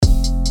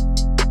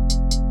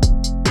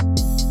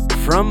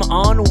From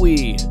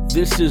Ennui,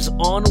 this is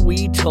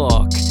Ennui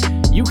Talk.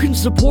 You can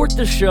support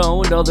the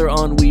show and other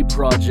Ennui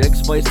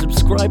projects by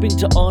subscribing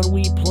to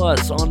Ennui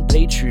Plus on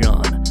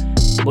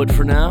Patreon. But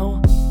for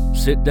now,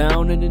 sit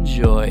down and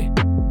enjoy.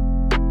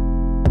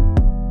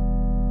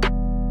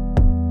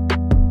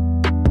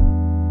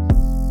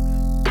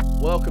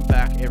 Welcome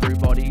back,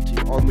 everybody,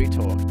 to Ennui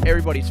Talk,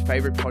 everybody's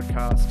favorite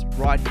podcast,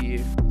 right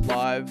here,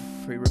 live,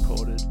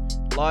 pre-recorded.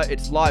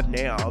 It's live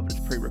now, but it's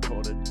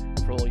pre-recorded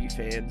for all you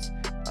fans.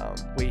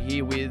 We're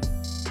here with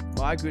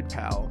my good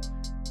pal,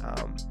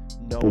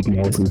 Noel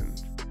Peterson,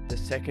 the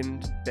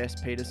second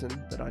best Peterson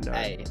that I know.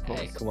 Hey,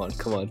 come on!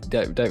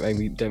 Don't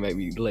make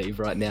me leave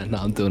right now. No,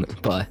 I'm doing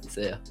it. Bye.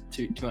 See ya.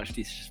 Too much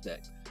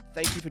disrespect.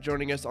 Thank you for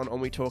joining us on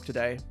Ennui Talk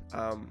today.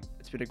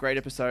 It's been a great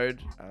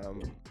episode.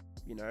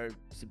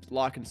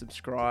 Like and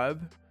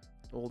subscribe,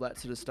 all that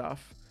sort of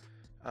stuff.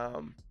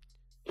 Did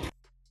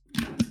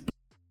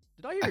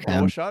I hear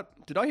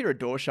a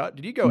door shut?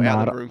 Did you go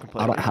out of the room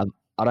completely?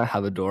 I don't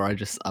have a door. I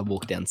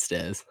walk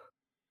downstairs.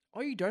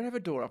 Oh, you don't have a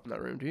door up in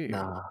that room, do you?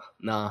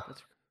 Nah.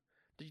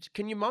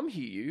 Can your mum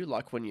hear you,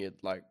 like when you're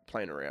like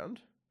playing around?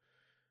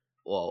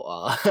 Well,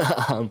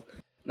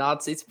 no,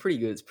 it's pretty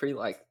good. It's pretty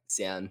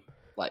sound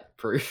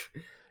proof.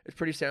 It's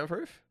pretty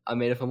soundproof. I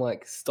mean, if I'm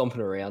stomping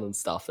around and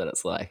stuff, then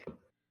it's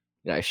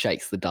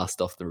shakes the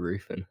dust off the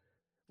roof and.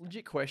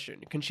 Legit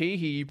question. Can she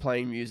hear you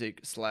playing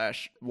music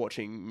 /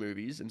 watching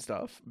movies and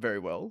stuff very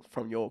well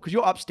from because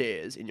you're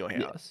upstairs in your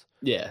house?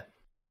 Yeah.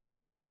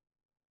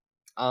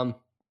 I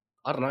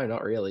don't know,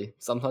 not really.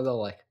 Sometimes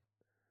I'll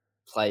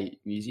play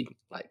music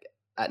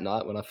at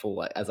night when I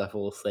fall as I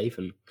fall asleep,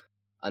 and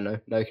I know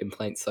no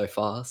complaints so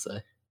far. So.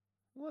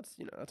 Well,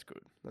 that's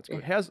good. That's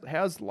good. Yeah.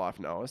 How's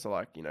life, Noah?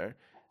 So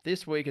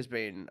this week has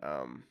been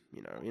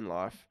in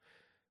life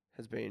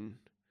has been.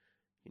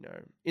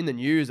 In the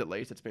news at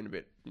least, it's been a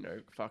bit,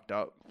 fucked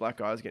up. Black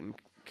guys getting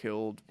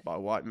killed by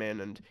white men,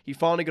 and he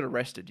finally got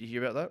arrested. Did you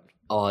hear about that?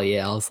 Oh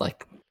yeah, I was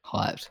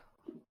hyped.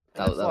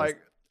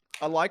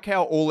 I like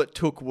how all it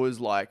took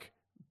was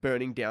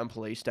burning down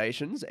police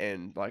stations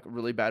and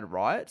really bad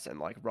riots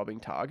and robbing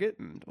Target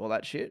and all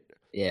that shit.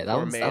 Yeah, that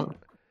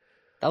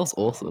was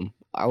awesome.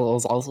 I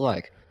was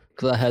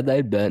because I heard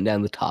they burnt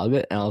down the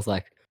Target, and I was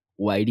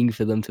waiting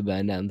for them to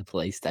burn down the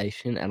police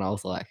station, and I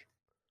was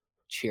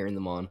cheering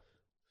them on.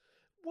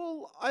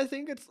 Well, I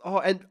think it's... Oh,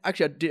 and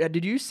actually,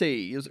 did you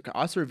see...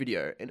 I saw a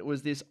video, and it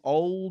was this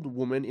old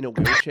woman in a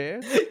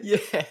wheelchair.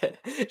 Yeah.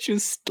 She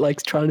was,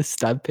 trying to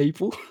stab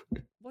people.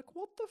 What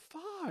the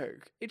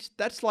fuck?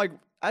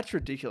 That's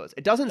ridiculous.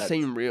 It doesn't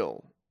seem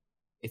real.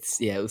 It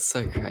was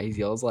so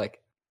crazy. I was I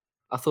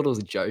thought it was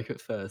a joke at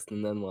first,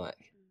 and then, I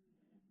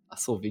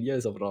saw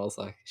videos of it, and I was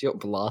she got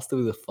blasted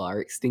with a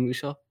fire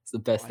extinguisher. It's the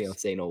best thing I've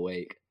seen all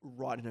week.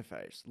 Right in her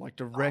face.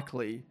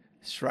 Directly...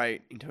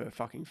 straight into her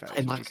fucking face.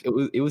 And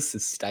it was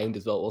sustained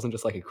as well. It wasn't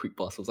just a quick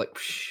blast. It was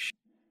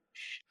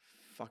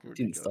fucking ridiculous.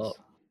 Didn't stop.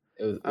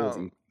 It was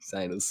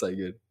insane. It was so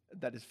good.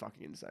 That is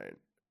fucking insane.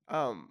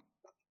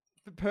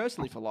 But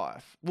personally for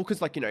life, well,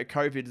 because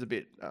COVID is a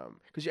bit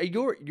because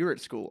you're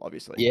at school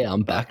obviously. Yeah,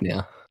 I'm back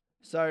now.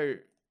 So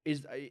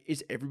is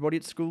everybody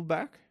at school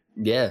back?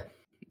 Yeah,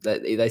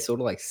 they sort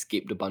of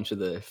skipped a bunch of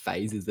the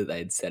phases that they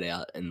had set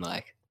out, and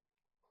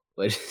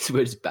we're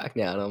just back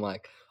now, and I'm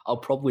I'll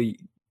probably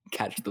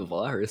catch the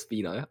virus,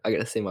 but I get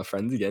to see my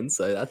friends again,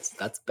 so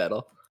that's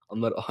better. I'm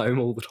not at home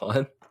all the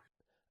time.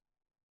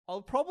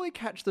 I'll probably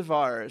catch the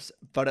virus,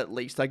 but at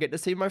least I get to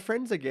see my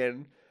friends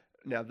again.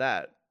 Now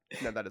that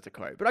is a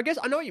quote, but I guess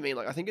I know what you mean.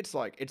 I think it's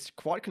it's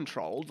quite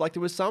controlled.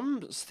 There was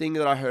some thing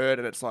that I heard,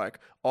 and it's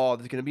oh,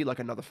 there's gonna be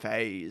another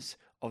phase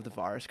of the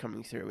virus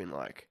coming through in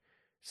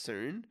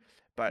soon,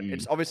 but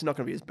it's obviously not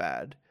gonna be as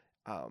bad.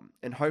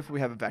 And hopefully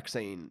we have a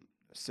vaccine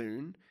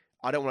soon.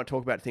 I don't want to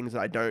talk about things that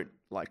I don't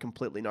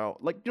completely know.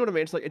 You know what I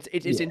mean?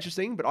 It's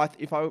interesting, but I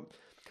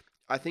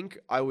think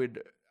I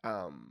would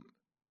I'd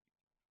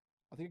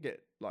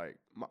get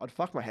I'd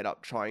fuck my head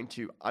up trying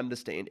to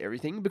understand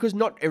everything because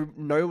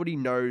nobody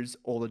knows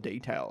all the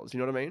details.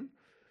 You know what I mean?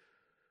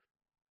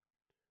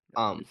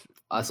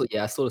 I sort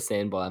of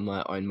stand by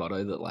my own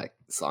motto that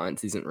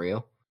science isn't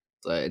real.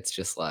 So it's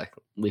just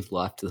live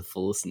life to the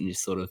fullest and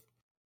just sort of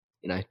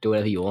do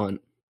whatever you want.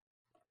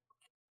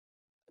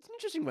 It's an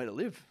interesting way to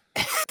live.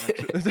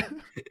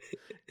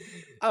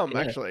 Yeah.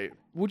 Actually,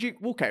 would you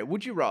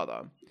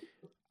rather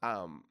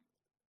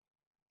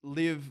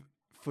live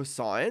for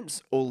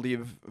science or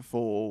live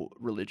for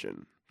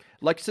religion?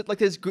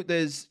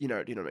 There's you know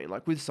what I mean?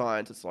 With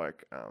science it's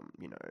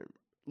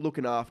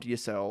looking after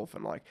yourself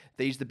and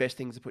these are the best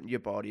things to put in your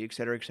body,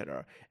 etc.,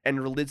 etc.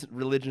 And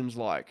religion's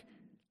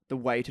the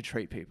way to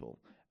treat people.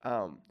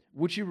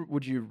 Would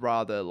you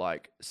rather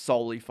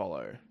solely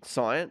follow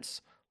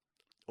science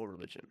or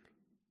religion?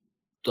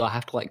 Do I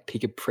have to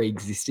pick a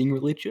pre-existing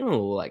religion,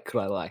 or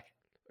could I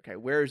Okay,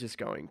 where is this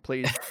going?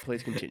 Please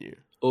continue.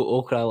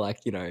 or could I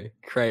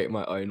create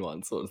my own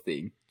one, sort of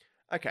thing?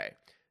 Okay,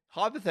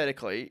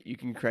 hypothetically, you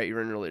can create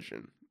your own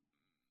religion.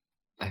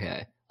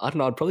 Okay, I don't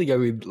know. I'd probably go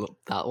with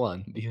that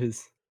one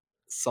because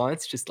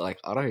science just I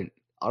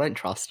don't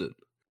trust it.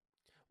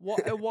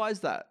 Why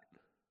is that?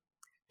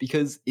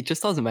 because it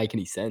just doesn't make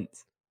any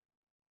sense.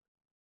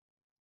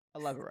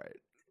 Elaborate.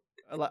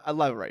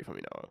 Elaborate for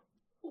me, Noah.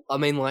 I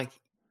mean, like,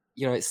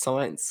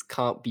 science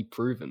can't be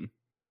proven.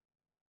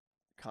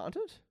 Can't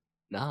it?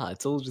 Nah,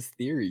 it's all just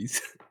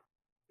theories.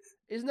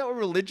 Isn't that what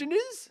religion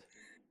is?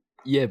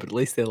 Yeah, but at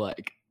least they're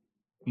like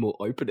more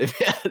open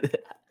about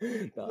it.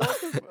 Nah.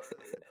 What the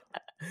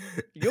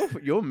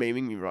You're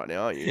memeing me right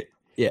now, aren't you?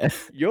 Yeah.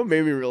 You're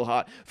memeing real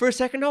hard. For a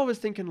second, I was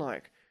thinking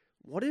like,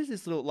 what is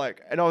this little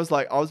like? And I was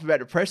like, I was about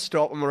to press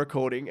stop on the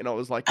recording, and I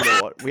was like, you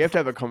know what? We have to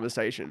have a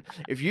conversation.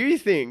 If you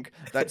think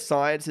that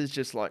science is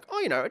just like,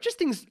 oh, it's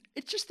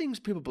just things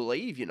people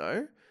believe, Do you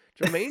know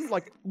what I mean?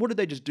 Like, what did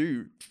they just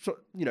do? So,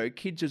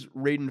 kids just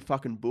reading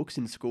fucking books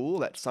in school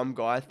that some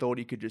guy thought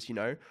he could just,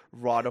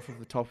 write off of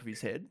the top of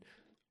his head.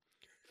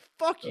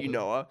 Fuck you,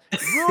 Noah.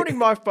 Ruining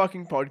my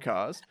fucking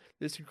podcast.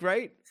 This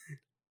great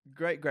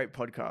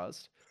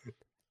podcast.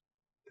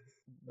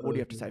 What do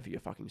you have to say for your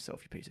fucking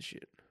self, you piece of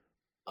shit?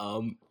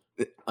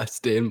 I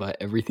stand by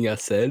everything I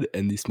said,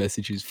 and this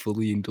message is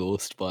fully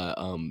endorsed by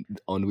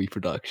Ennui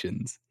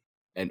Productions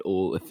and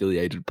all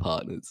affiliated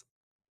partners.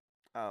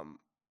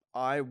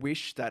 I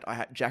wish that I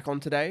had Jack on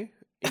today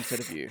instead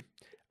of you,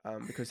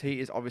 because he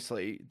is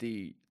obviously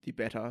the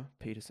better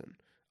Peterson,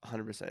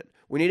 100%.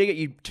 We need to get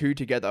you two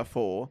together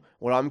for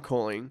what I'm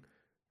calling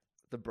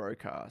the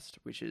broadcast,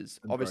 which is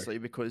obviously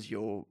because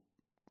you're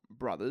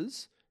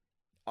brothers,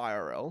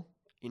 IRL,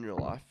 in real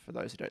life, for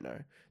those who don't know.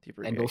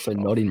 And also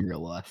not in real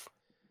life.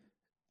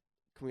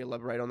 Can we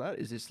elaborate on that?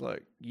 Is this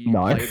like you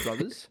No. play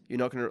brothers? You're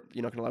not gonna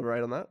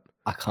elaborate on that?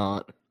 I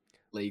can't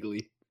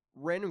legally.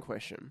 Random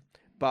question,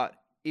 but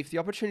if the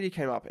opportunity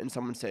came up and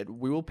someone said,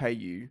 "We will pay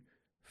you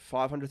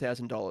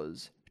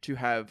 $500,000 to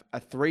have a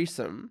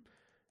threesome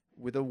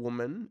with a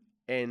woman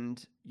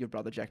and your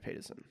brother Jack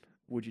Peterson,"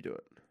 would you do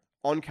it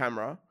on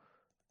camera?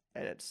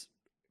 And it's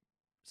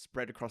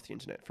spread across the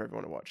internet for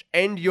everyone to watch.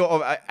 And you're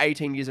of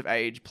 18 years of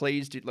age.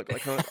 Please do look. I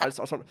just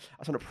want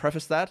to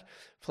preface that,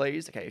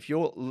 please. Okay, if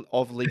you're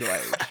of legal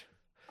age,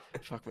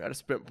 fuck me, I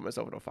just put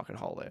myself in a fucking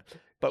hole there.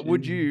 But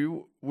would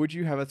you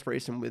have a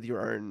threesome with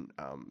your own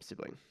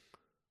sibling?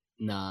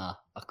 Nah,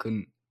 I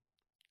couldn't.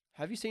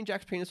 Have you seen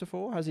Jack's penis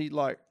before? Has he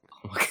like?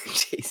 Oh my God,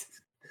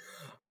 Jesus.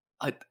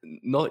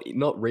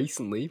 Not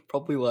recently.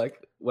 Probably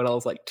like when I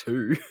was like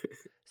 2.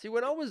 See,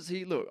 when I was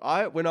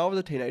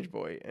a teenage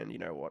boy, and you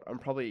know what, I'm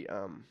probably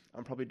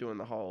doing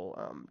the whole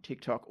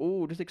TikTok.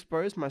 Oh, just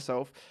expose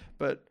myself.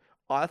 But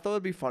I thought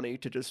it'd be funny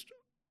to just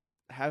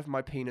have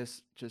my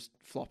penis just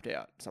flopped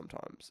out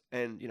sometimes,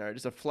 and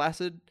just a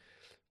flaccid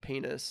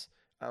penis.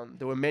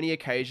 There were many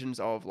occasions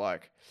of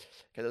like,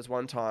 okay, there was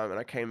one time, and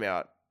I came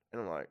out,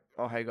 and I'm like,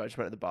 oh hey guys, just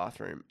went to the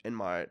bathroom, and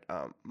my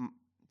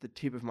the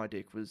tip of my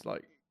dick was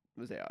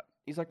out.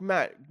 He's like,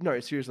 Matt, no,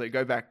 seriously,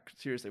 go back.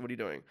 Seriously, what are you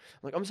doing?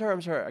 I'm like, I'm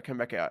sorry. I came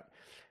back out.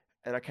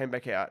 And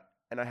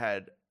I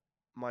had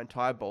my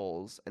entire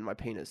balls and my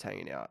penis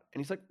hanging out.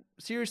 And he's like,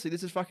 seriously,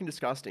 this is fucking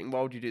disgusting.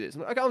 Why would you do this?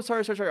 I'm like, okay, I'm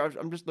sorry.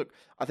 I'm just, look,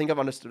 I think I've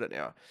understood it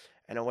now.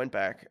 And I went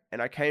back,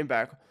 and I came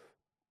back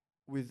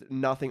with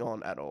nothing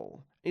on at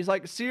all. He's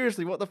like,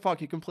 seriously, what the fuck?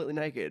 You're completely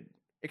naked.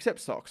 Except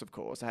socks, of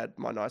course. I had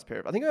my nice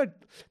pair of, I think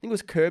it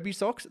was Kirby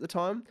socks at the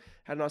time.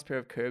 Had a nice pair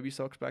of Kirby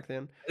socks back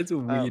then. It's a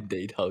weird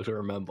detail to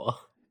remember.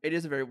 It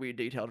is a very weird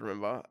detail to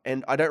remember,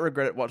 and I don't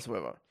regret it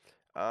whatsoever.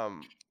 Now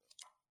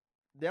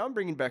I'm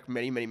bringing back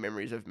many, many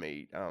memories of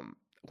me.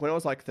 When I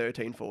was like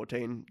 13,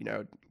 14,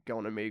 go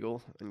on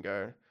Omegle and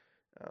go,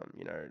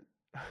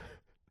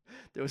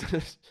 there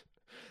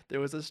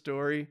was a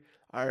story.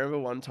 I remember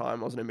one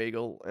time I was on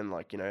Omegle, and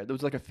there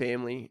was like a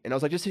family, and I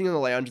was like just sitting in the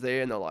lounge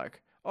there, and they're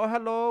like, "Oh,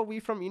 hello, we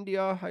from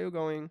India. How you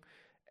going?"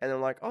 And I'm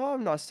like, "Oh,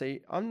 I'm nice. I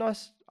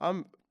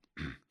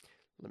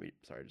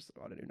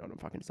don't even know what I'm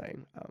fucking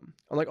saying.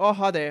 I'm like, oh,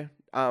 hi there.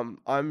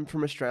 I'm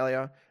from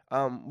Australia.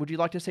 Would you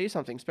like to see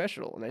something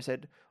special? And they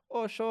said,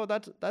 oh, sure,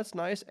 that's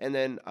nice. And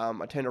then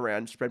I turned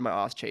around, spread my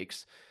ass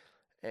cheeks,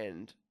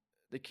 and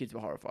the kids were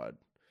horrified.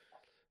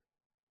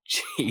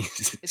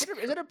 Jesus. Is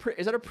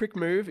that a prick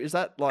move? Is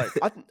that like,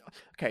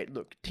 okay,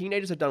 look,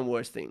 teenagers have done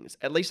worse things.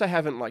 At least I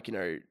haven't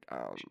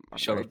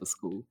shut up a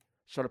school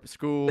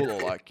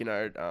or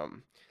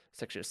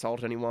sexually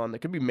assaulted anyone. There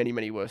could be many,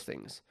 many worse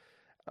things.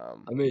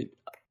 I mean,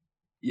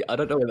 yeah, I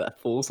don't know where that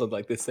falls on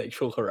like the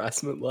sexual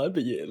harassment line,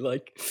 but yeah,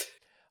 like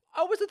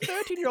I was a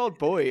 13-year-old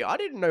boy. I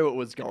didn't know what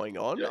was going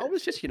on. Yeah. I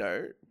was just,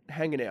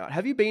 hanging out.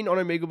 Have you been on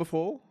Omegle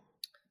before?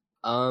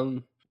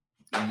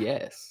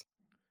 Yes.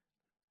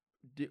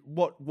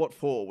 What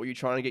for? Were you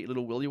trying to get your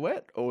little willy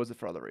wet, or was it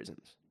for other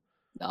reasons?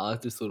 Nah, I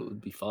just thought it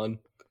would be fun.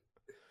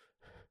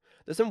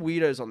 There's some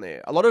weirdos on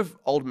there. A lot of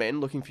old men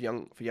looking for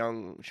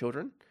young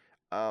children.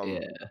 Yeah.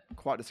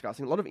 Quite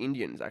disgusting. A lot of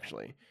Indians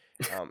actually.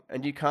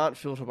 And you can't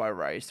filter by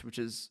race, which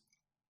is,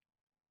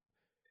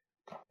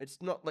 it's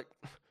not like,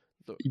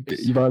 look,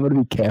 you might want to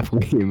be careful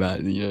here,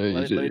 man.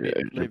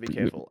 Let me be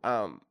careful.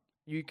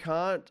 You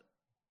can't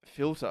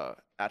filter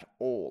at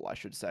all, I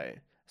should say.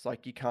 It's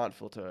like you can't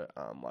filter,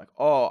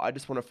 I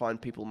just want to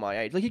find people my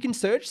age. Like you can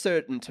search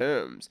certain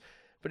terms,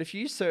 But if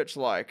you search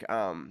like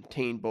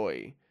teen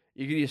boy,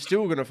 you're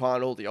still gonna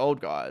find all the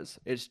old guys.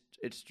 It's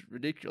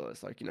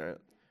ridiculous. Like, I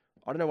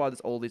don't know why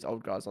there's all these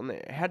old guys on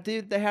there. How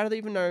did they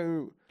even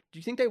know? Do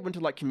you think they went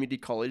to like community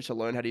college to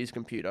learn how to use a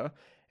computer?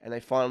 And they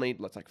finally,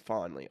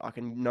 finally, I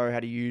can know how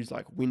to use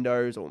like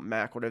Windows or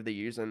Mac, whatever they're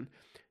using.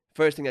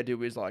 First thing they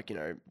do is like,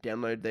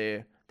 download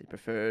their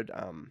preferred,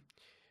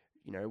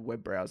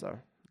 web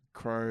browser,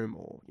 Chrome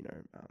or,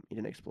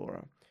 Internet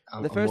Explorer.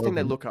 And the I'm first more thing of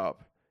they an look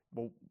up,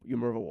 well, you're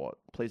more of a what?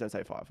 Please don't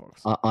say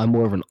Firefox. I'm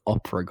more of an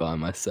Opera guy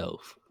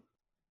myself.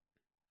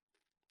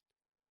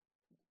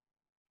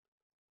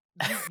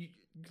 You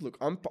look,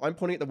 I'm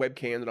pointing at the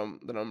webcam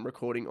that I'm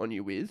recording on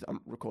you with.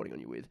 I'm recording on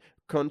you with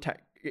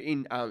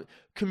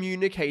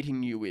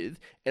communicating you with,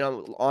 and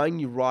I'm eyeing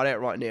you right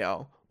out right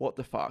now. What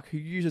the fuck? Who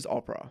uses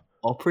Opera?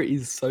 Opera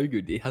is so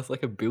good. It has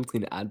like a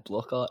built-in ad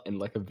blocker and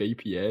like a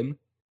VPN,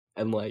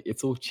 and like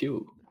it's all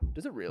chill.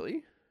 Does it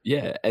really?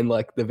 Yeah, and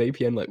like the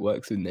VPN like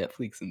works with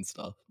Netflix and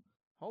stuff.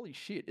 Holy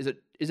shit!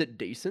 Is it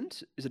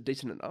decent? Is it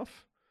decent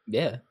enough?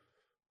 Yeah,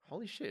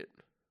 Holy shit!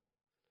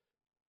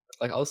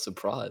 like I was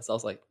surprised. I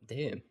was like,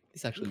 damn,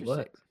 this actually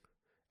Interesting.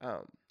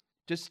 works.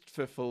 Just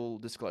for full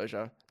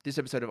disclosure, this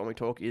episode of On We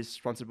Talk is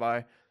sponsored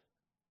by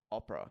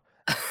Opera.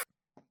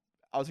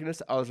 I was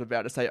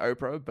about to say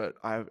Oprah, but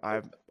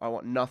I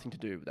want nothing to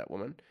do with that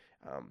woman.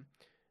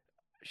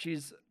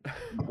 She's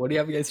What do you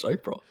have against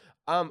Oprah?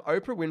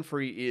 Oprah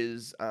Winfrey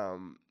is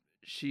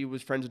she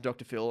was friends with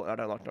Dr. Phil, and I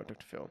don't like Dr.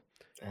 Phil.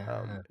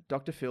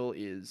 Dr. Phil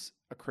is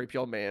a creepy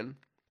old man.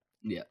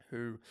 Yeah.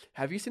 Who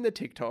have you seen the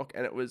TikTok?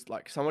 And it was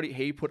like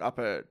he put up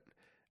it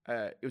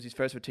was his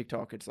first for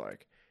TikTok. It's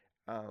like,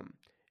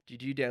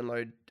 did you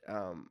download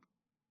I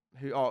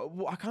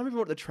can't remember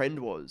what the trend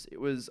was.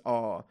 It was,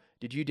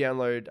 did you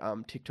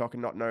download TikTok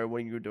and not know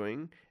what you were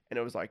doing? And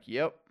it was like,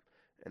 yep.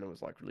 And it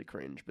was like really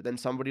cringe. But then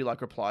somebody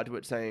like replied to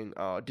it saying,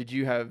 did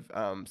you have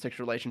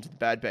sexual relations with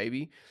Bad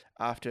Baby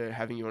after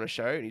having you on a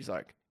show? And he's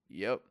like,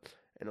 yep.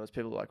 And it was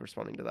people like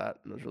responding to that,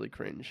 and it was really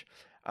cringe.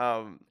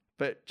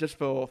 But just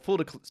for full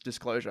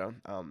disclosure,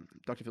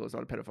 Dr. Phil is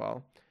not a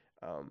pedophile.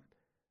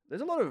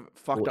 There's a lot of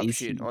fucked up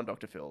shit on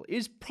Dr. Phil.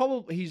 He's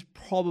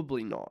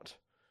probably not.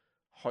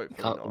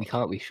 Hopefully not. We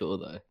can't be sure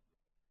though.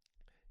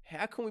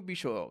 How can we be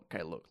sure?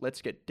 Okay, look,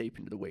 let's get deep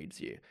into the weeds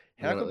here.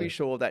 How can we be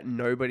sure that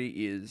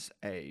nobody is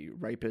a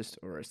rapist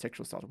or a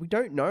sexual assaulter? We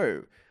don't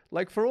know.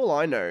 Like, for all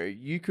I know,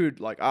 you could,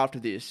 like, after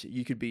this,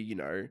 you could be,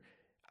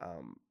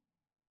 how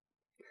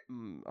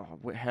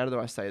do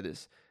I say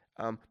this?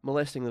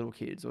 Molesting little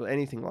kids or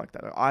anything like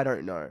that. I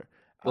don't know.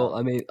 Well,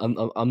 I mean,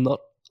 I'm not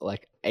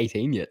like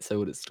 18 yet, so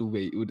would it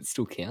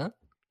still count?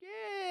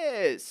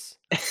 Yes.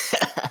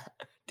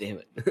 Damn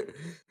it.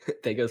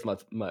 There goes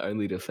my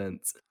only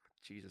defense.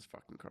 Jesus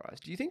fucking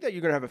Christ. Do you think that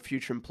you're going to have a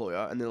future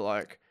employer and they're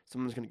like,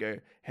 someone's going to go,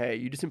 hey,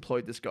 you just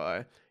employed this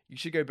guy. You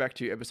should go back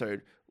to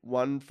episode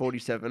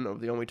 147 of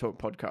the On We Talk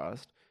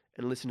podcast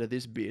and listen to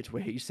this bit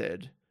where he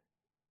said,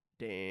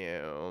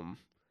 damn,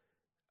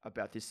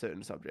 about this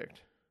certain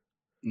subject.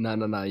 No.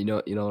 You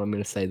know what I'm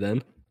going to say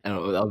then? And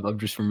I've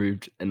just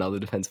removed another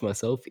defense for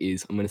myself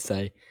is I'm going to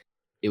say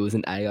it was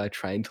an AI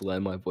trained to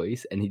learn my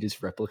voice and he just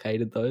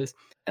replicated those.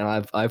 And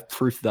I've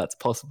proof that's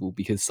possible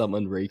because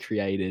someone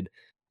recreated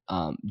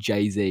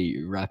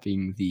Jay-Z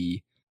rapping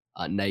the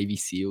Navy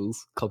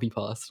SEALs copy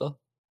pasta.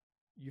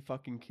 You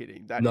fucking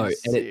kidding? That is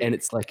sick. And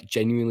it's like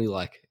genuinely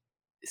like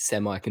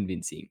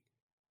semi-convincing.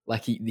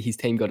 Like his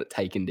team got it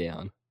taken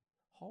down.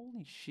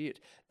 Holy shit.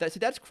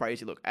 That's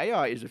crazy. Look,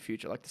 AI is the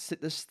future. Like,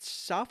 the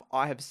stuff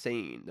I have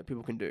seen that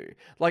people can do.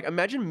 Like,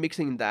 imagine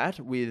mixing that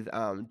with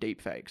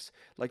deep fakes.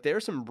 Like, there are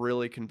some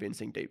really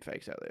convincing deep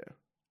fakes out there.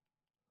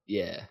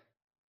 Yeah.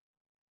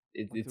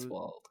 It's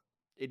wild.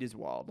 It is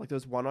wild. Like, there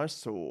was one I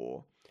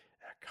saw.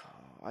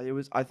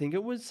 I think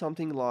it was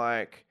something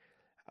like,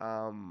 it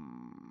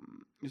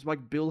was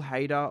like Bill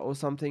Hader or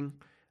something.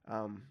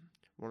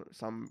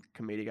 Some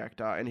comedic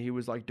actor. And he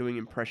was, like, doing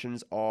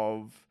impressions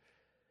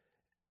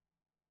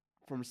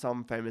from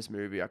some famous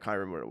movie. I can't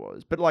remember what it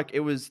was, but like it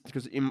was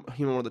because him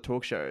on one of the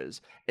talk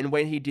shows, and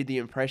when he did the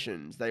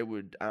impressions, they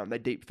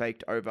deep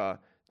faked over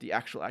the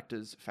actual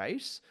actor's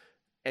face,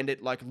 and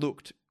it like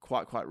looked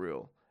quite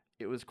real.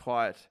 It was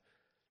quite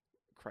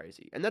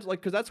crazy, and that's like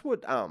because that's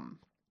what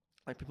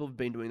like people have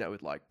been doing that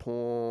with like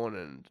porn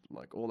and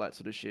like all that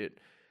sort of shit.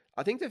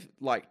 I think that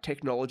like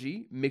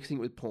technology mixing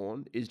with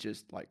porn is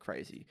just like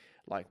crazy.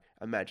 Like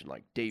imagine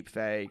like deep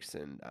fakes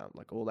and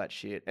like all that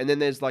shit. And then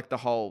there's like the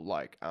whole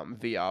like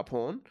VR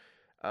porn.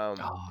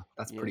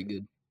 That's pretty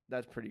good.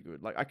 That's pretty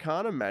good. Like I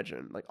can't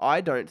imagine. Like I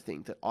don't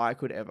think that I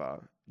could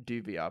ever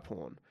do VR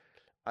porn.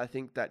 I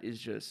think that is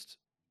just.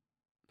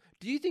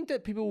 Do you think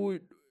that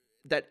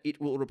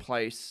it will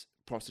replace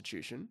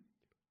prostitution?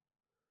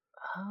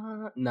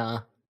 Nah.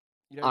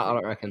 I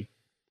don't reckon.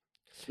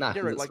 Nah,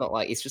 because it's not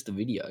like it's just a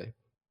video.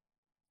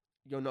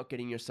 You're not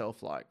getting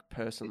yourself like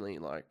personally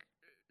like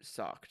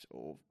sucked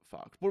or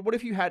fucked. But what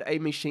if you had a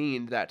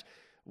machine that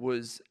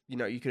was,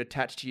 you could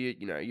attach to your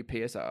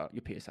PlayStation,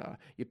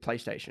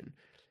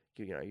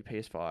 your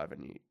PS5,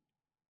 and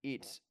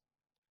it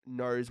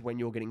knows when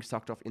you're getting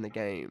sucked off in the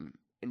game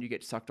and you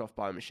get sucked off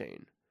by a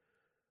machine?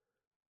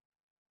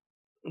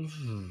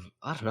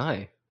 I don't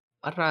know.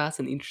 I don't know. That's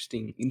an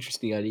interesting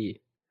idea.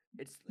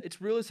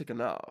 It's realistic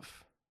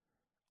enough,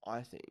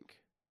 I think.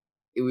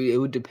 It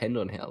would depend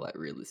on how like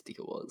realistic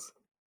it was.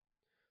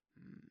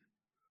 Mm.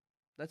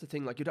 That's the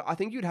thing. Like, I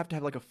think you'd have to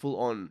have like a full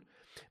on.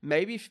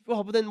 Maybe.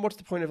 Well, but then what's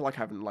the point of like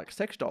having like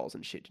sex dolls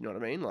and shit? You know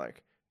what I mean?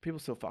 Like, people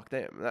still fuck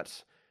them.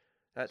 That's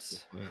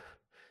Point.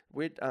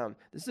 weird.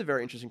 This is a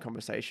very interesting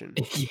conversation.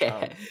 Yeah.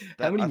 How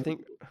That many I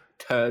think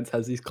turns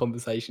has this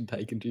conversation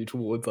taken to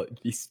towards like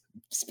this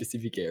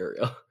specific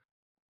area?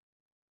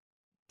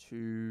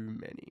 too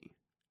many,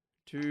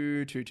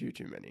 too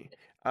many.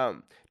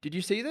 Did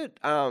you see that?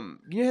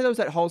 You know how there was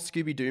that whole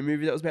Scooby Doo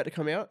movie that was about to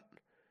come out?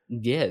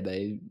 Yeah,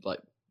 they like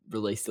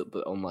released it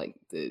on like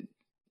the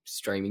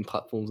streaming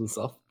platforms and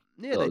stuff.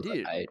 Yeah, So they it was, like,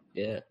 did. paid.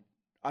 Yeah.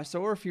 I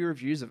saw a few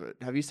reviews of it.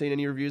 Have you seen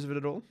any reviews of it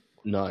at all?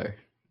 No.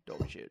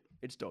 Dog shit.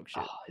 It's dog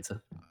shit. Oh, it's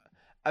a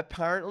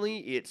Apparently,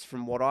 it's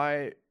from what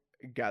I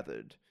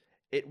gathered,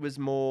 it was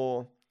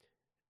more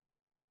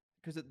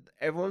because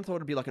everyone thought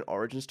it'd be like an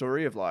origin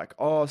story of like,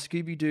 oh,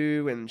 Scooby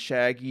Doo and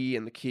Shaggy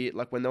and the kid,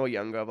 like when they were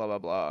younger, blah blah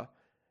blah,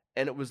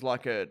 and it was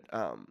like a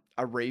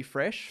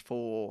refresh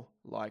for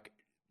like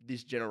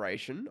this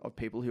generation of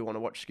people who want to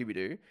watch Scooby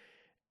Doo,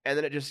 and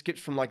then it just skips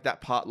from like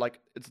that part,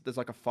 like there's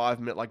like a 5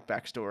 minute like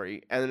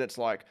backstory, and then it's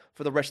like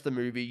for the rest of the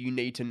movie you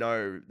need to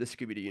know the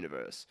Scooby Doo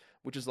universe,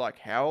 which is like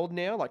how old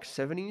now, like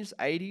 70s,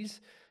 80s.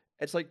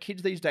 It's like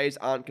kids these days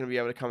aren't going to be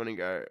able to come in and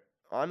go,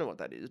 I know what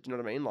that is. Do you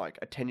know what I mean? Like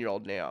a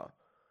 10-year-old now.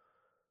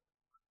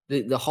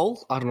 the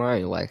whole I don't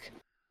know like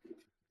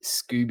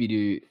Scooby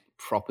Doo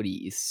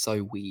property is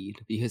so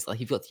weird because like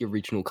you've got the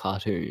original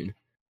cartoon,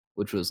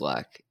 which was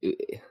like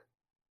it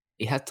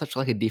had such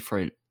like a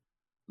different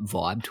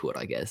vibe to it,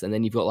 I guess, and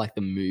then you've got like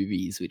the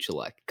movies which are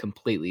like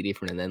completely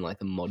different, and then like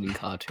the modern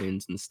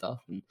cartoons and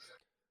stuff, and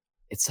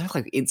it's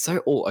so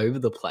all over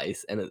the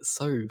place, and it's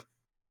so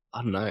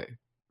I don't know.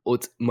 Well,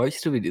 it's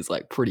most of it is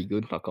like pretty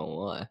good, not gonna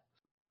lie.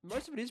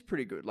 Most of it is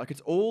pretty good. Like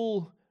it's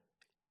all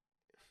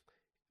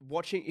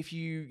watching. If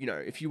you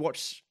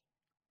watch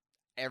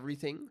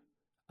everything,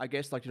 I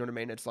guess, like, you know what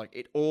I mean? It's like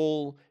it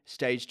all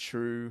stays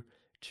true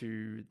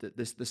to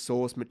the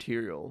source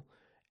material,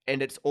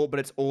 and it's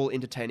all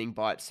entertaining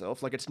by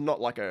itself. Like it's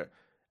not like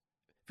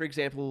for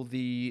example,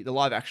 the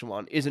live action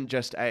one isn't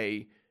just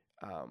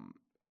um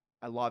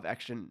a live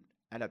action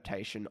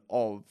adaptation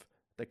of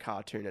the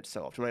cartoon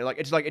itself. You know, like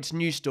it's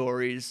new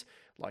stories,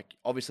 like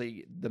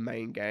obviously the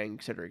main gang,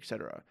 etc.,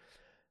 etc.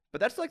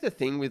 But that's like the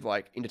thing with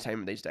like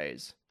entertainment these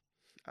days.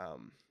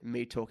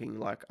 Me talking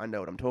like I know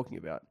what I'm talking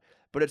about,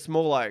 but it's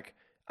more like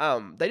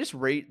they just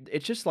read.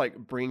 It's just like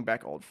bringing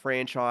back old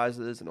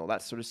franchises and all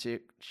that sort of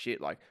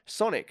shit. Like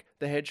Sonic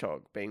the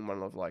Hedgehog being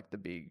one of like the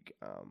big.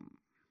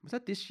 Was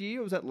that this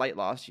year or was that late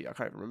last year? I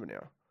can't remember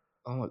now.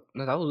 Oh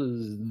no, that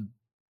was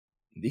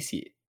this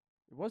year.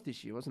 It was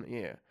this year, wasn't it?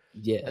 Yeah.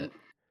 Yeah.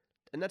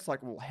 And that's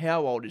like, well,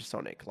 how old is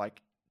Sonic?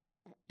 Like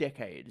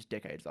decades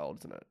old,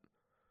 isn't it?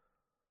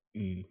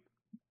 Mm.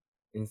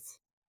 It's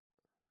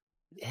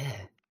yeah.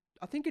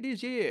 I think it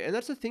is, yeah. And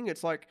that's the thing.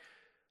 It's like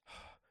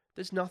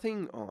there's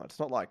nothing. Oh, it's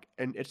not like,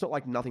 and it's not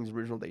like nothing's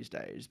original these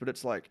days. But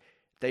it's like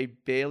they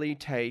barely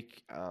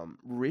take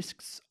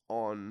risks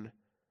on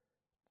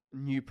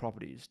new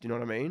properties. Do you know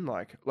what I mean?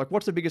 Like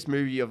what's the biggest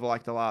movie of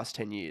like the last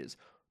 10 years?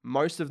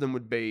 Most of them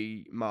would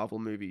be Marvel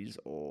movies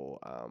or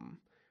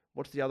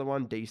what's the other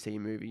one? DC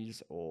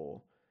movies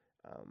or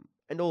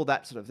and all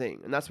that sort of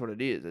thing. And that's what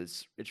it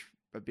is. It's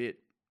a bit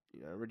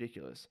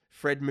ridiculous.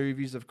 Fred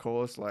movies, of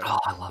course. Like Oh,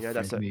 I love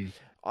that's Fred movies.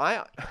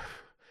 I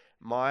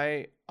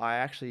I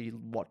actually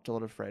watched a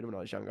lot of Fred when I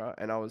was younger,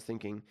 and I was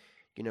thinking,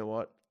 you know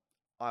what?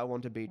 I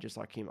want to be just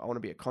like him. I want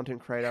to be a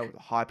content creator with a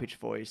high pitched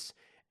voice,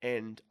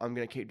 and I'm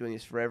gonna keep doing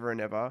this forever and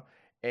ever.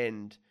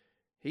 And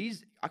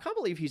I can't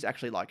believe he's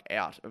actually like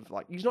out of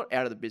like he's not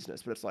out of the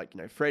business, but it's like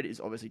Fred is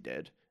obviously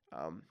dead.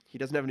 He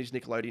doesn't have his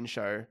Nickelodeon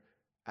show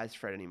as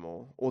Fred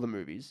anymore, or the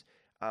movies.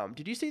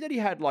 Did you see that he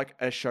had like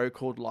a show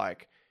called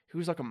like he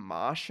was like a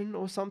Martian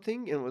or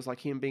something, and it was like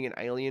him being an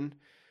alien.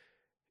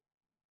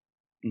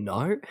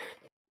 No, It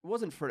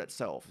wasn't Fred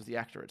itself, it was the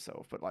actor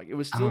itself, but like it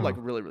was still like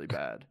Oh. really, really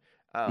bad.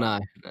 no.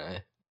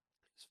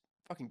 It's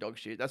fucking dog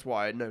shit. That's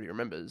why nobody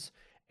remembers.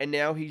 And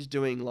now he's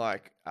doing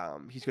like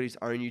he's got his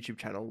own YouTube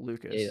channel,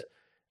 Lucas. Yeah,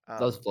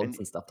 does And vlogs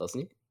and stuff,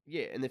 doesn't he?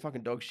 yeah, and they're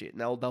fucking dog shit. And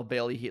they'll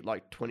barely hit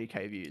like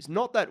 20K views.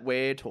 Not that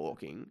we're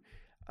talking.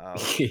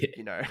 Yeah.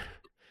 You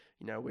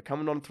know, we're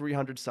coming on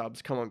 300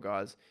 subs. Come on,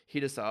 guys,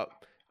 hit us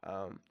up.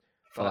 But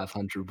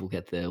 500. We'll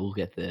get there. We'll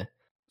get there.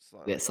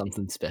 slowly. We get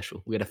something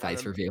special. We get a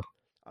face reveal.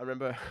 I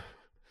remember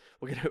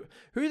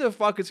who the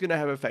fuck is gonna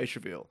have a face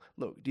reveal?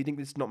 Look, do you think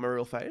this is not my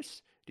real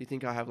face? Do you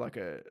think I have like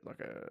a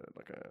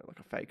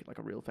fake, like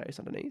a real face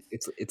underneath?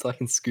 It's like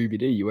in Scooby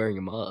Doo. You're wearing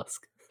a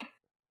mask.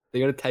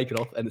 They're gonna take it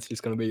off, and it's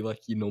just gonna be like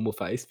your normal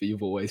face, but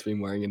you've always been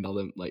wearing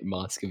another like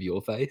mask of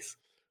your face.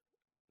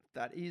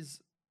 That is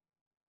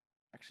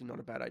actually not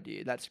a bad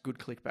idea. That's good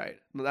clickbait.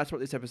 No, that's what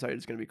this episode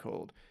is going to be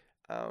called.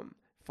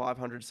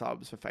 500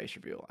 subs for face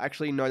reveal.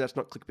 Actually, no, that's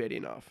not clickbait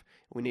enough.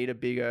 We need a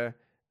bigger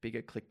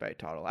clickbait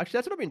title. Actually,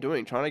 that's what I've been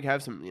doing, trying to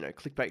have some,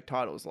 clickbait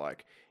titles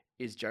like,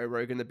 is Joe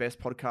Rogan the best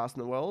podcast in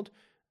the world?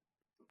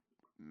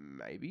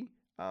 Maybe.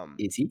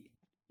 Is he?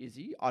 Is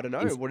he? I don't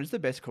know. Is- What is the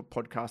best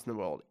podcast in the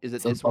world? Is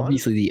it So this one?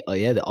 obviously the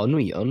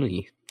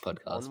Onwe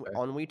podcast.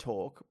 bro. On We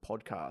Talk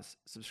podcast.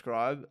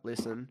 Subscribe,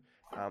 listen.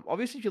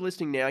 Obviously, if you're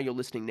listening now, you're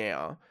listening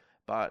now.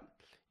 But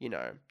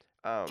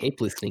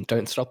Keep listening.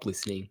 Don't stop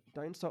listening.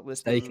 don't stop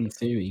Stay listening,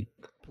 consuming.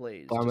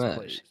 please. buy Just merch.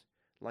 please.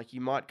 Like,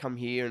 you might come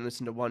here and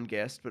listen to one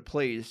guest, but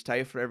please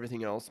stay for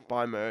everything else.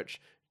 Buy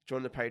merch.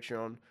 Join the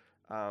Patreon.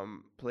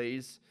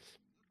 Please.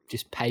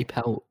 Just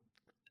PayPal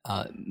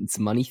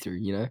some money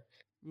through,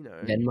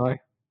 Venmo,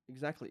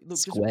 Exactly. Look,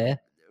 just Square.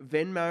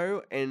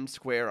 Venmo and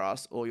Square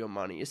us all your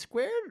money. Is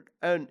Square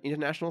an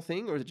international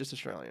thing or is it just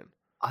Australian?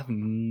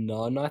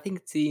 No, I think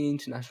it's the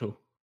international.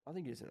 I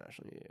think it is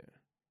international. Yeah.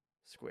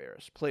 Square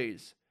us,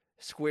 please.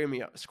 Square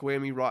me up. Square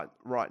me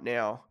right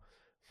now.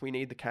 We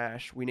need the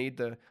cash. We need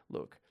the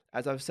look.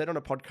 As I've said on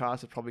a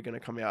podcast, it's probably going to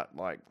come out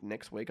like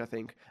next week, I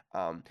think.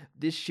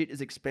 This shit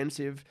is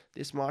expensive.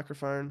 This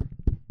microphone,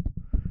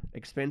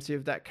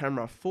 expensive. That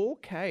camera,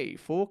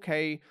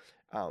 4K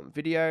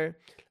video.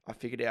 I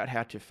figured out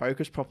how to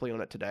focus properly on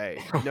it today.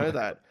 You know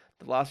that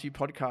the last few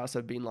podcasts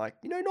have been like,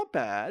 not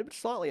bad, but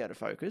slightly out of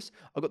focus.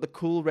 I've got the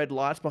cool red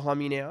lights behind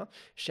me now.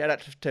 Shout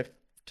out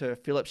to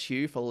Philips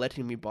Hue for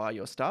letting me buy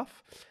your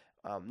stuff.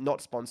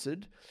 Not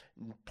sponsored.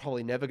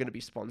 Probably never going to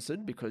be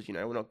sponsored because,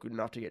 we're not good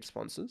enough to get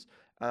sponsors.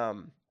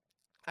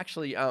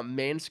 Actually,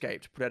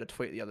 Manscaped put out a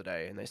tweet the other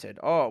day and they said,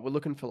 oh, we're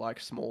looking for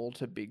like small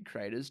to big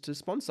creators to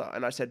sponsor.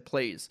 And I said,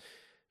 please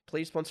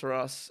sponsor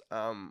us.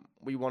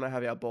 We want to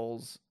have our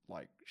balls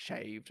like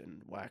shaved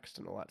and waxed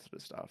and all that sort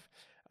of stuff.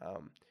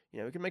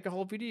 We can make a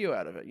whole video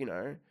out of it,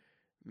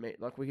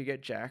 like we could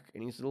get Jack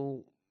and his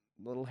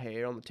little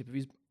hair on the tip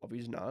of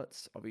his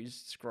nuts, of his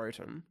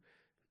scrotum,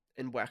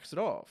 and wax it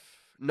off.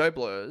 No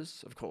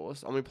blurs, of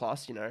course. Omni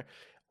Plus,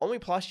 Omni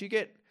Plus, you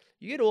get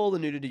all the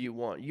nudity you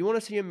want. You want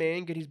to see a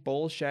man get his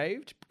balls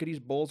shaved, get his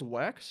balls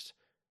waxed?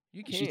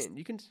 You can.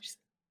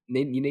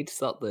 You need to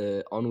start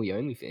the Onwe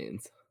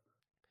OnlyFans.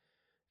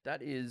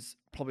 That is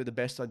probably the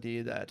best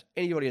idea that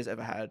anybody has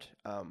ever had.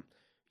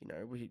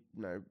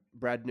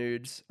 Brad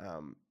nudes,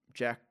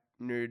 Jack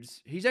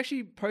nudes. He's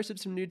actually posted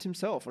some nudes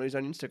himself on his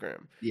own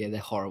Instagram. Yeah,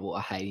 they're horrible.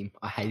 I hate him.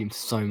 I hate him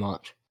so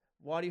much.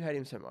 Why do you hate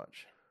him so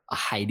much? I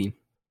hate him.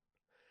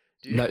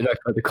 No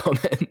further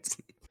comments.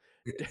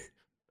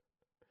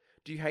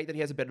 Do you hate that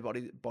he has a better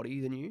body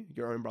than you,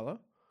 your own brother?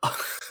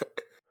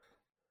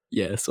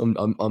 Yes, I'm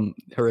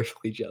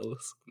horrifically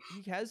jealous.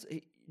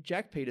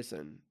 Jack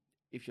Peterson.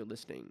 If you're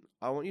listening,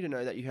 I want you to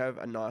know that you have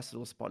a nice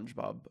little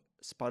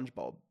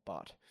SpongeBob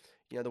butt.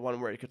 The one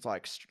where it gets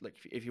like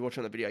if you watch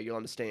on the video, you'll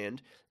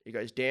understand. It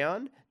goes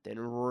down, then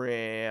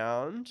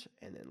round,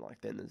 and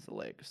then there's the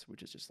legs,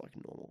 which is just like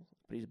normal.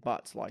 But his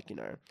butt's like,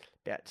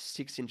 about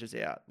 6 inches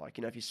out. Like,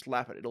 if you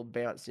slap it, it'll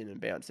bounce in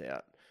and bounce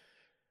out.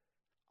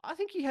 I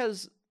think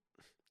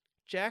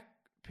Jack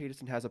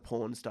Peterson has a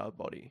porn star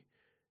body,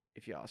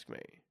 if you ask me.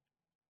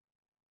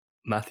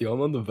 Matthew, I'm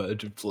on the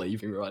verge of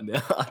leaving right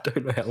now. I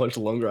don't know how much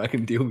longer I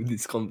can deal with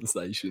this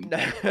conversation.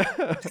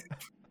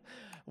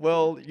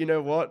 Well, you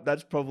know what?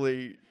 That's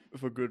probably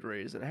for good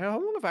reason. How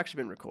long have I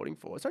actually been recording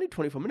for? It's only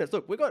 24 minutes.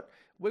 Look, we got.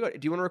 Do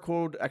you want to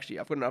record? Actually,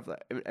 I've got another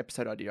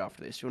episode idea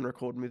after this. You want to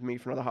record with me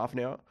for another half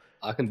an hour?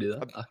 I can do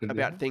that.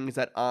 About things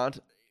that aren't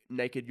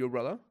naked your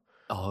brother?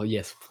 Oh,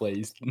 yes,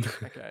 please.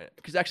 Okay.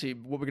 Because actually,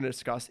 what we're going to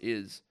discuss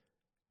is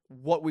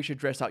what we should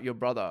dress up your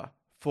brother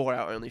for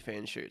our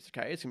OnlyFans shoots.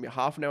 Okay. It's going to be a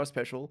half an hour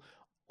special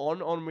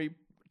on We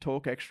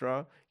Talk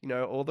Extra.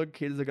 All the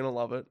kids are going to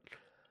love it.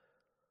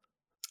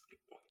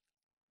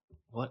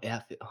 What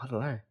outfit? I don't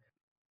know.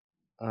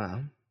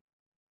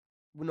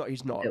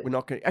 He's not. Yeah. We're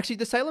not going to. Actually,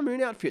 the Sailor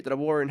Moon outfit that I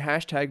wore in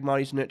 #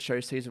 Marty's Net Show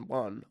Season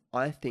 1,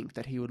 I think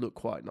that he would look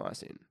quite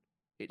nice in.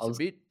 It's a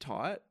bit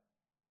tight.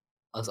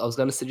 I was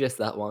going to suggest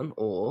that one,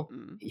 or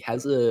he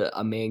has a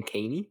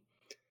mankini.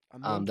 A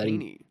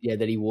mankini?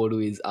 That he wore to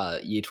his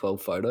year 12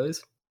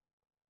 photos.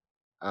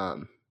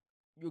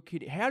 You're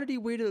kidding. How did he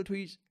wear it to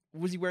his...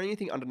 Was he wearing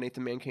anything underneath the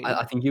mankini?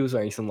 I think he was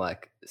wearing some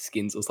like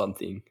skins or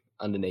something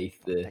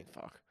underneath the... Thank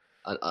fuck.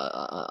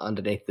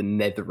 Underneath the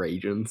nether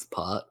regions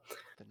part.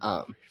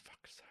 Fuck's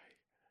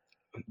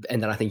sake.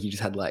 And then I think he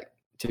just had like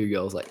 2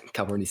 girls like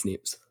covering his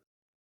nips.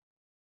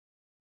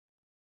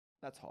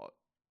 That's hot.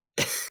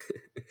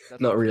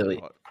 Not really.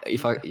 Hot.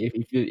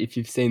 If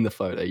you've seen the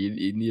photo,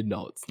 you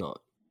know it's not.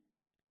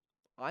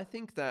 I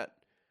think that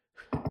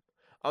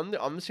I'm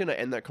just gonna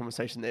end that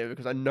conversation there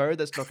because I know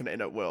that's not gonna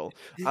end up well.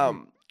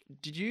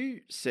 Did you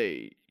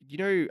see?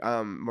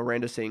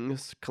 Miranda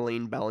Sings,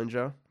 Colleen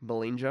Ballinger,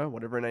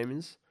 whatever her name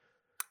is.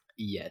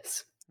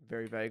 Yes.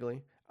 Very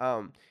vaguely.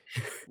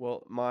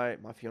 Well, my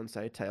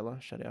fiance Taylor,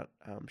 shout out.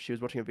 She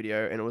was watching a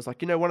video and it was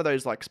like one of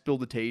those like spill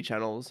the tea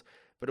channels,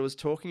 but it was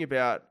talking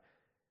about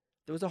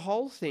there was a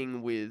whole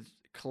thing with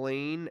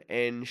clean,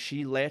 and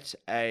she let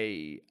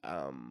there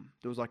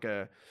was like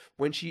a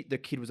when the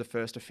kid was a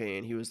first a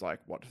fan, he was like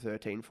what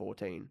 13,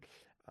 14.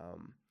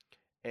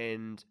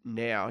 And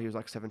now he was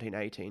like 17,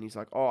 18. He's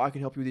like, "Oh, I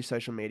can help you with your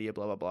social media,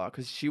 blah blah blah,"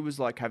 because she was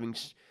like having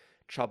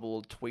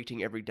trouble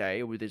tweeting every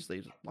day with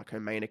like her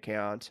main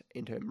account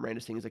and her Miranda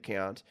Sings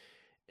account.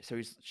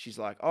 So she's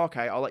like, "Oh,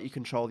 okay, I'll let you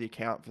control the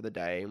account for the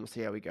day, and we'll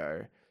see how we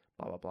go."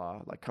 Blah blah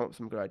blah. Like, come up with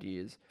some good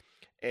ideas.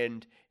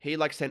 And he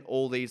like sent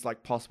all these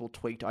like possible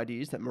tweet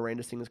ideas that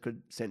Miranda Singers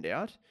could send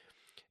out,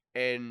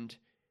 and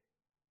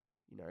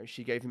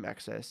she gave him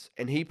access,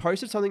 and he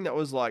posted something that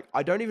was like,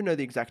 I don't even know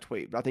the exact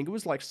tweet, but I think it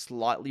was like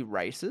slightly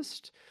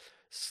racist,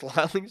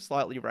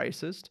 slightly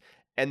racist.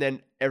 And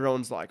then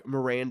everyone's like,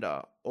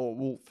 Miranda or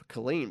Wolf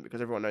Colleen,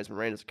 because everyone knows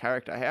Miranda's a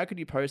character. How could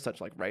you post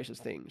such like racist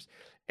things?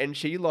 And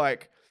she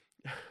like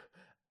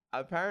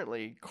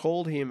apparently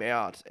called him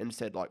out and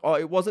said like, oh,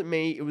 it wasn't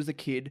me, it was the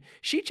kid.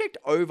 She checked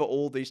over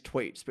all these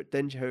tweets, but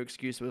then her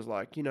excuse was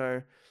like,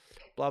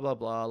 blah, blah,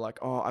 blah. Like,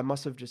 oh, I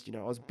must have just,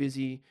 I was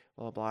busy,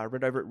 blah, blah, blah. I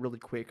read over it really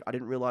quick. I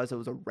didn't realize there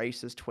was a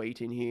racist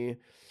tweet in here,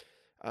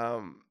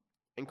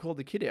 and called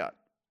the kid out.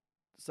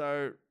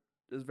 So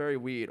it was very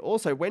weird.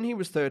 Also, when he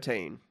was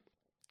 13,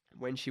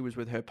 when she was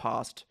with her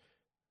past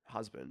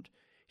husband,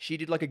 she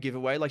did like a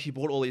giveaway. Like, she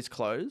bought all these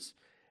clothes,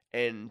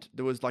 and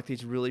there was like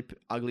these really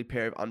ugly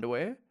pair of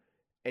underwear.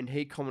 And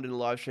he commented in the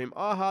live stream,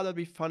 "Oh, that'd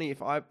be funny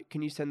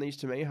can you send these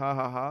to me? Ha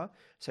ha ha."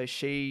 So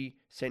she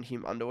sent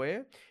him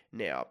underwear.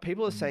 Now,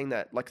 people are saying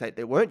that like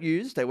they weren't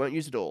used at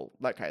all.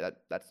 Okay,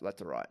 that's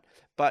all right.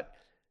 But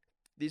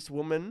this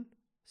woman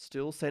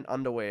still sent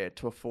underwear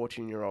to a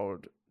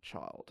 14-year-old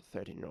child,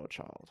 13-year-old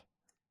child.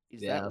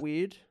 Is that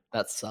weird?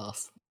 That's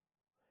sus.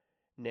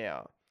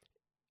 Now,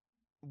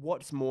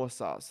 what's more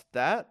sus?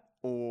 That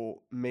or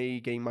me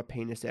getting my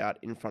penis out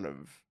in front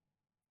of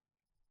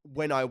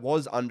when I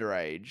was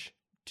underage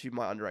to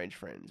my underage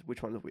friends?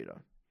 Which one's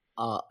weirder?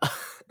 I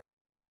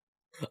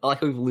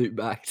like we've looped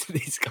back to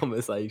this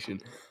conversation.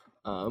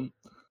 But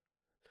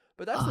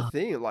that's the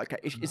thing. Like,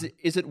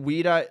 is it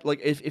weirder?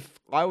 Like, if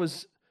I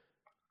was,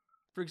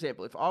 for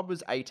example, if I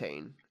was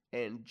 18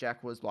 and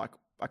Jack was like,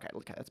 okay,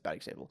 that's a bad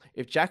example.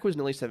 If Jack was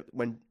nearly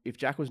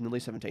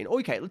 17, or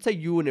okay, let's say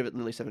you were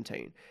nearly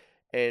 17,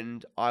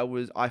 and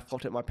I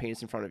flopped at my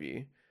penis in front of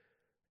you,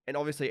 and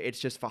obviously it's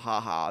just for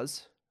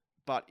ha-has,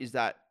 but is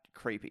that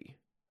creepy?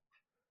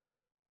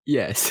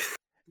 Yes.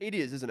 It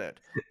is, isn't it?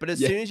 But as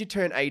soon as you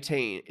turn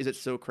 18, is it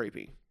still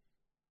creepy?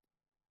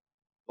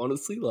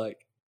 Honestly,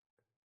 like,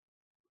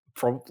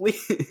 probably.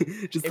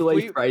 Just the way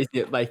you phrased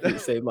it, making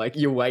it seem like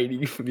you're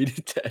waiting for me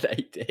to turn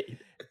 18.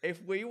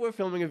 If we were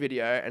filming a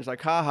video and it's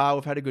like, haha,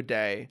 we've had a good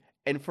day,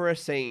 and for a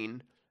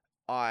scene,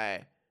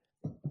 I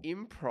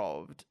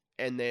improv'd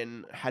and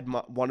then had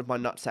one of my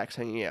nutsacks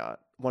hanging out,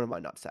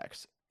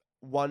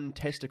 one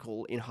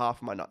testicle in half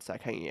of my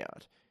nutsack hanging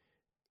out,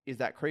 is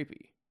that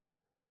creepy?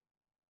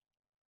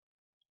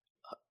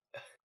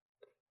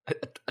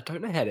 I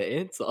don't know how to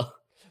answer.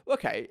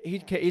 Okay,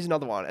 here's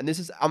another one, and this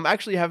is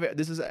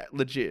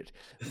legit.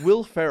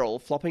 Will Ferrell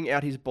flopping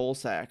out his ball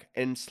sack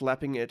and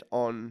slapping it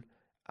on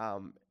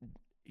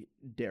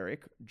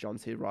Derek, John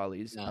C.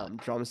 Reilly's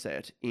drum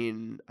set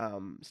in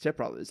Step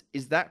Brothers.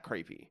 Is that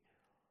creepy?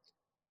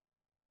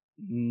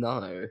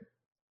 No.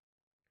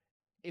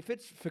 If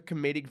it's for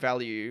comedic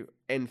value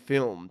and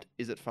filmed,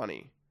 is it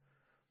funny?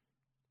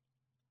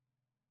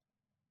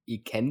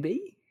 It can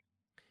be.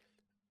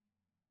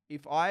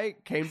 If I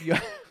came to you,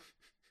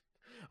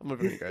 I'm not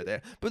going to go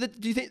there. But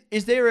do you think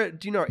is there a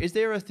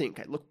thing?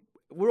 Okay, look,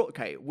 we're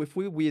okay if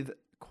we're with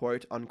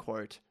quote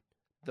unquote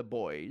the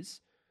boys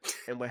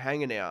and we're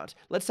hanging out.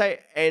 Let's say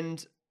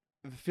and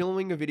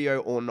filming a video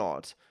or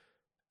not.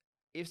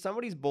 If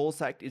somebody's ball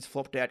sack is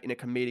flopped out in a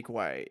comedic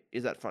way,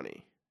 is that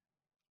funny?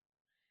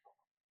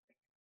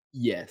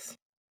 Yes.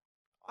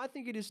 I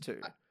think it is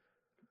too.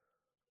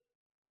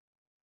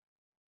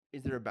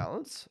 Is there a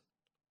balance?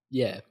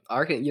 Yeah, I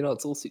reckon,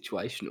 it's all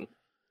situational.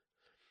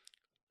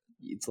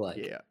 It's like...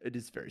 Yeah, it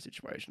is very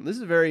situational. This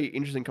is a very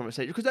interesting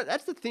conversation because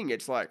that's the thing.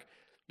 It's like,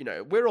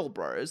 we're all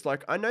bros.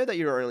 Like, I know that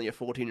you're only a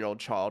 14-year-old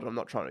child and I'm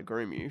not trying to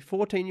groom you.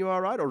 14 you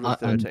are, right? Or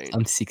 13?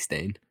 I'm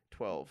 16.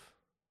 12.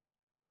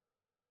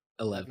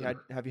 11.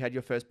 Have you had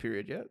your first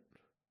period yet?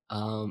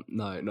 No,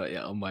 not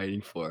yet. I'm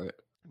waiting for it.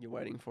 You're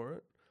waiting for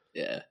it?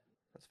 Yeah.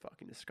 That's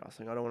fucking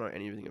disgusting. I don't want to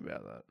know anything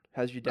about that.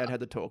 Has your dad had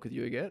the talk with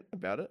you again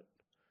about it?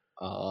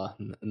 No,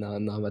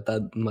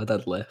 my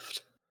dad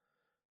left.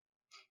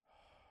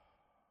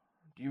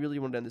 You really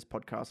want to end this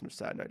podcast on a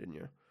sad note, didn't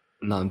you?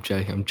 No, I'm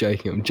joking. I'm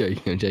joking. You're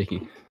not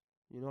joking.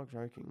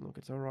 Look,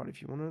 it's all right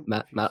if you want to.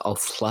 Matt, I'll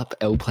slap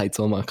L plates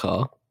on my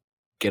car,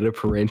 get a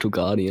parental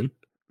guardian,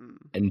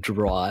 and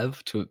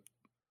drive to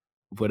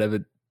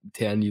whatever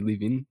town you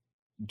live in.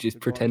 Just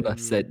pretend I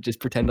said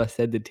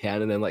the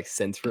town, and then like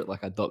censor it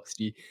like I doxed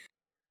you.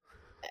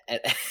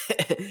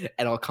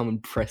 And I'll come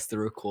and press the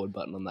record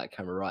button on that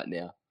camera right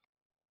now.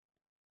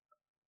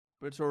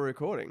 But it's all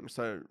recording,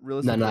 so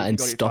realistically, no,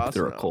 and stop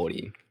the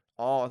recording.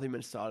 Oh, I think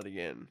it started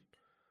again.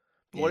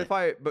 Yeah.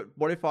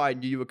 What if I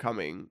knew you were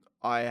coming?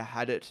 I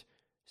had it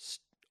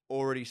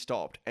already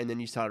stopped, and then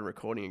you started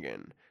recording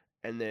again,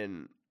 and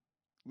then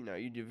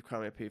you've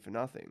come up here for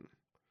nothing.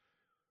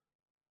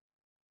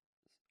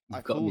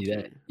 You've got me there.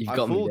 You. You've I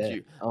got me fooled there.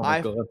 you. Oh my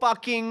I God.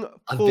 fucking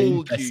I've been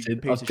fooled you,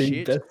 bested. piece I've of been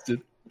shit.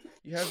 bested.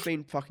 You have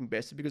been fucking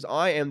bested because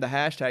I am the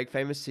hashtag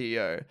famous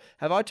CEO.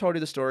 Have I told you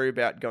the story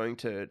about going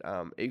to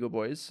Eagle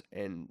Boys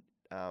and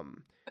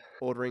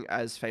ordering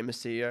as famous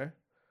CEO?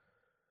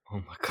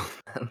 Oh my God.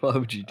 Why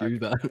would you do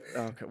that?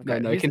 Okay,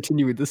 No,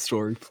 continue with the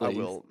story, I please.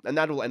 will, and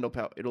that'll end up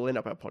it'll end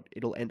our podcast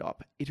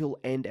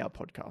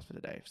for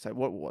today. So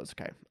what was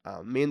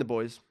me and the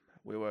boys,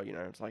 we were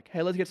it's like,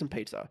 hey, let's get some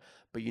pizza,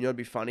 but it'd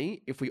be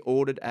funny if we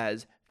ordered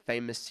as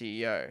famous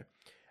CEO.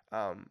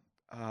 Fucking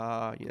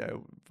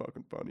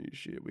funny as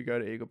shit. We go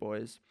to Eagle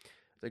Boys.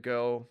 The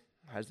girl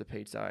has the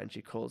pizza and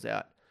she calls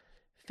out,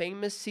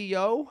 famous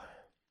CEO.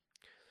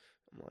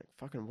 I'm like,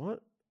 fucking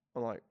what?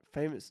 I'm like,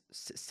 famous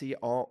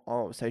CEO.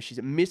 Oh, so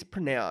she's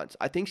mispronounced.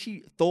 I think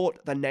she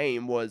thought the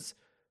name was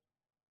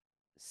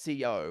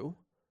CO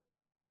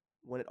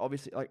when it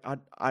obviously, like, I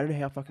don't know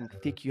how fucking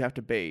thick you have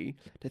to be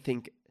to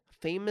think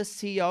famous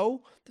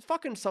CEO. The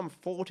fucking some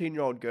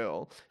 14-year-old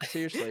girl.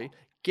 Seriously.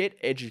 Get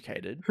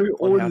educated. Who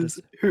orders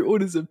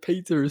a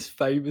pizza as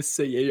famous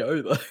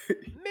CEO though?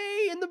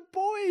 Me and the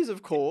boys,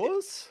 of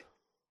course.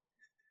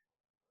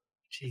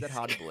 Jeez. Is that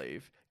hard to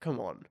believe?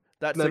 Come on.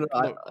 That's No,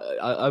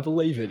 I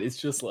believe it. It's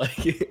just like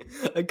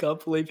I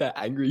can't believe how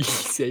angry you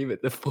seem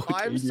at the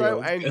 14-year-old. I'm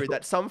so angry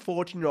that some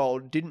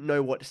 14-year-old didn't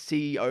know what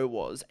CEO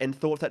was and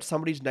thought that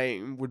somebody's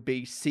name would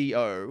be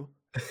CO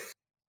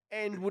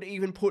and would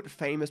even put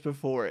famous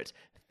before it.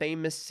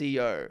 Famous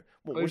CEO.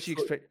 What would you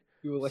expect?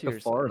 You were like Seriously.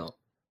 a foreigner.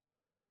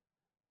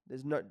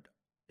 There's no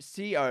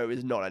CEO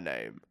is not a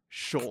name,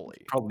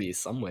 surely. Probably is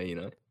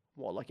somewhere,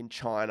 What, like in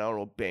China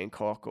or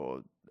Bangkok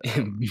or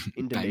Indonesia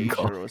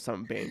Bangkok. or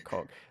some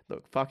Bangkok?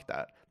 Look, fuck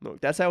that. Look,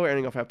 that's how we're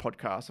ending off our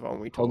podcast of On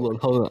We Talk.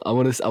 Hold on. I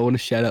want to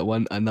shout out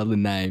another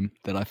name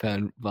that I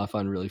find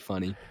really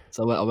funny.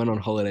 So I went on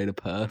holiday to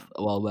Perth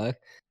a while back,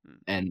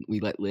 and we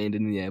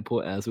landed in the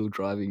airport. And as we were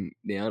driving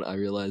down, I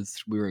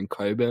realized we were in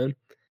Coburn.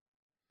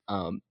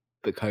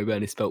 But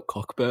Coburn is spelled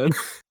Cockburn.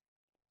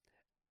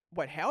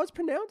 Wait, how it's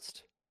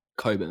pronounced?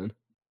 Coburn.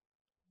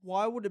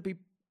 Why would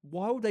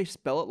they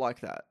spell it like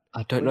that?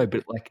 I don't know,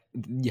 but like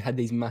you had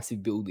these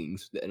massive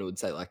buildings, and it would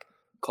say like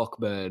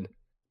Cockburn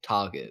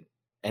Target,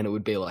 and it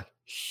would be like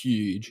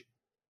huge,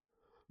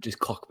 just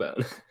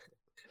Cockburn,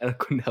 and I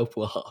couldn't help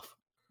laugh.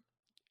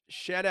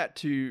 Shout out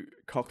to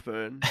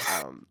Cockburn,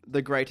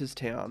 the greatest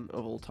town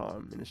of all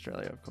time in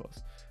Australia, of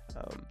course.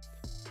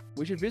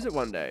 We should visit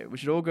one day. We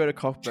should all go to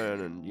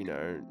Cockburn and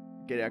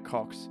get our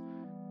cocks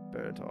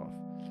burnt off.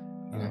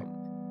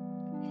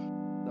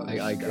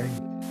 I agree.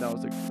 That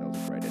was a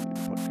great ending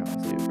to the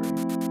podcast. I agree.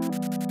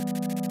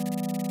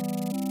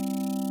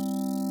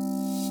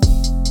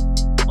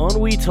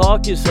 Ennui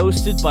Talk is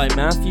hosted by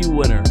Matthew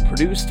Winner,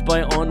 produced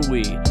by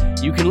Ennui.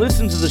 You can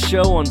listen to the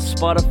show on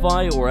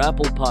Spotify or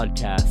Apple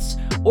Podcasts,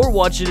 or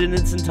watch it in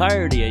its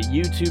entirety at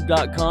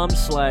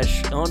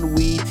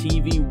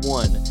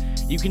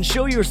youtube.com/EnnuiTV1. You can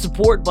show your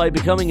support by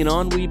becoming an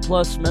Ennui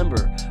Plus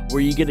member,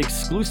 where you get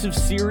exclusive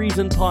series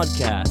and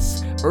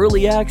podcasts,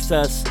 early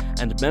access,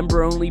 and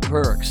member-only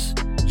perks.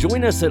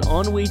 Join us at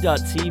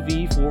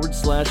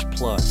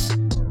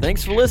ennui.tv/plus.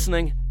 Thanks for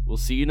listening. We'll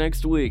see you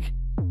next week.